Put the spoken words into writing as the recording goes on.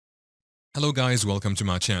Hello guys, welcome to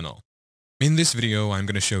my channel. In this video, I'm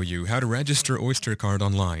going to show you how to register Oyster Card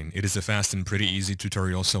online. It is a fast and pretty easy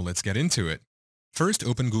tutorial, so let's get into it. First,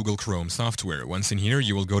 open Google Chrome software. Once in here,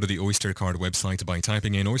 you will go to the Oyster Card website by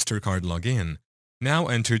typing in Oyster Card login. Now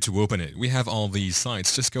enter to open it. We have all these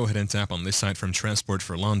sites. Just go ahead and tap on this site from Transport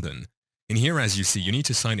for London. In here, as you see, you need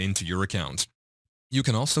to sign into your account. You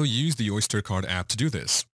can also use the Oyster Card app to do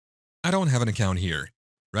this. I don't have an account here.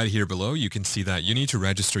 Right here below, you can see that you need to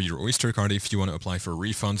register your Oyster Card if you want to apply for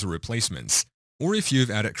refunds or replacements, or if you've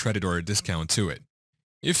added credit or a discount to it.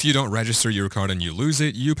 If you don't register your card and you lose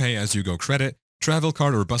it, you pay as you go credit, travel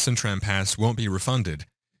card or bus and tram pass won't be refunded.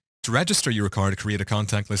 To register your card, create a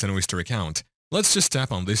contactless and Oyster account. Let's just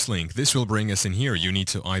tap on this link. This will bring us in here. You need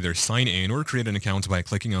to either sign in or create an account by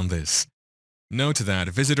clicking on this. Note that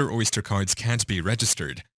visitor Oyster cards can't be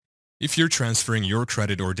registered. If you're transferring your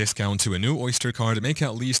credit or discount to a new Oyster card, make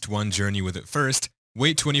at least one journey with it first,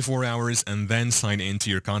 wait 24 hours, and then sign into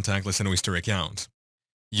your contactless and Oyster account.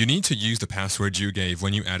 You need to use the password you gave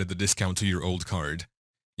when you added the discount to your old card.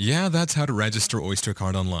 Yeah, that's how to register Oyster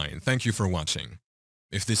Card online. Thank you for watching.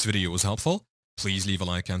 If this video was helpful, please leave a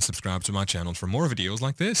like and subscribe to my channel for more videos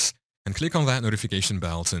like this, and click on that notification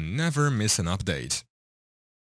bell to never miss an update.